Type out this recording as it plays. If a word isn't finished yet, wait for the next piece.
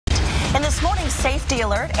In this morning's safety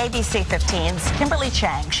alert, ABC15's Kimberly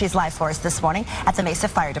Cheng. She's live for us this morning at the Mesa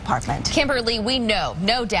Fire Department. Kimberly, we know,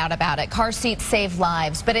 no doubt about it, car seats save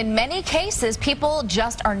lives, but in many cases, people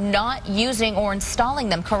just are not using or installing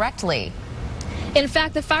them correctly. In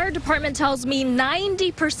fact, the fire department tells me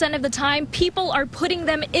 90% of the time people are putting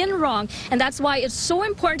them in wrong. And that's why it's so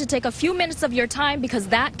important to take a few minutes of your time, because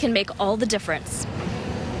that can make all the difference.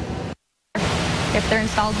 If they're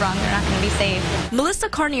installed wrong, they're not going to be safe. Melissa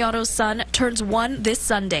Carniato's son turns 1 this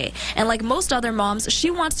Sunday. And like most other moms,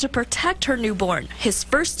 she wants to protect her newborn, his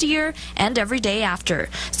first year and every day after.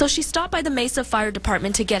 So she stopped by the Mesa Fire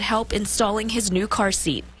Department to get help installing his new car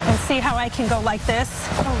seat. And see how I can go like this?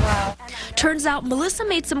 Oh, wow. Turns out Melissa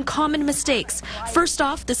made some common mistakes. First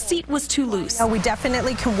off, the seat was too loose. We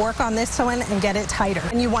definitely can work on this one and get it tighter.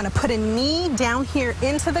 And you want to put a knee down here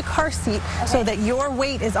into the car seat so that your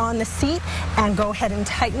weight is on the seat, and go ahead and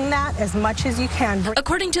tighten that as much as you can.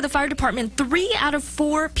 According to the fire department, 3 out of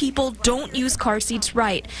 4 people don't use car seats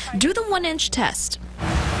right. Do the 1-inch test.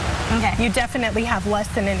 Okay. You definitely have less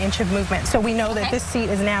than an inch of movement, so we know that this seat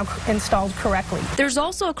is now installed correctly. There's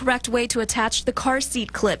also a correct way to attach the car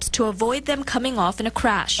seat clips to avoid them coming off in a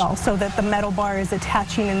crash. So that the metal bar is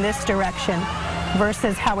attaching in this direction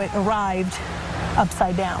versus how it arrived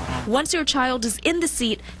upside down. Once your child is in the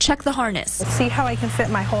seat, check the harness. See how I can fit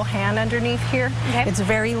my whole hand underneath here? Okay. It's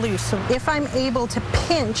very loose. So if I'm able to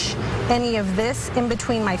pinch any of this in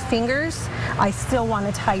between my fingers, I still want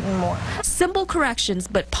to tighten more. Simple corrections,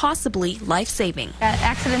 but possibly life-saving.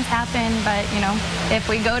 Accidents happen, but, if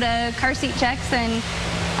we go to car seat checks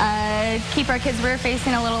and keep our kids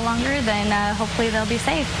rear-facing a little longer, then hopefully they'll be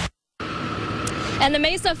safe. And the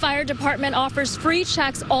Mesa Fire Department offers free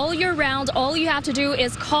checks all year round. All you have to do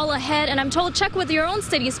is call ahead. And I'm told check with your own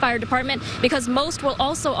city's fire department, because most will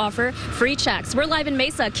also offer free checks. We're live in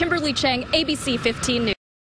Mesa. Kimberly Cheng, ABC 15 News.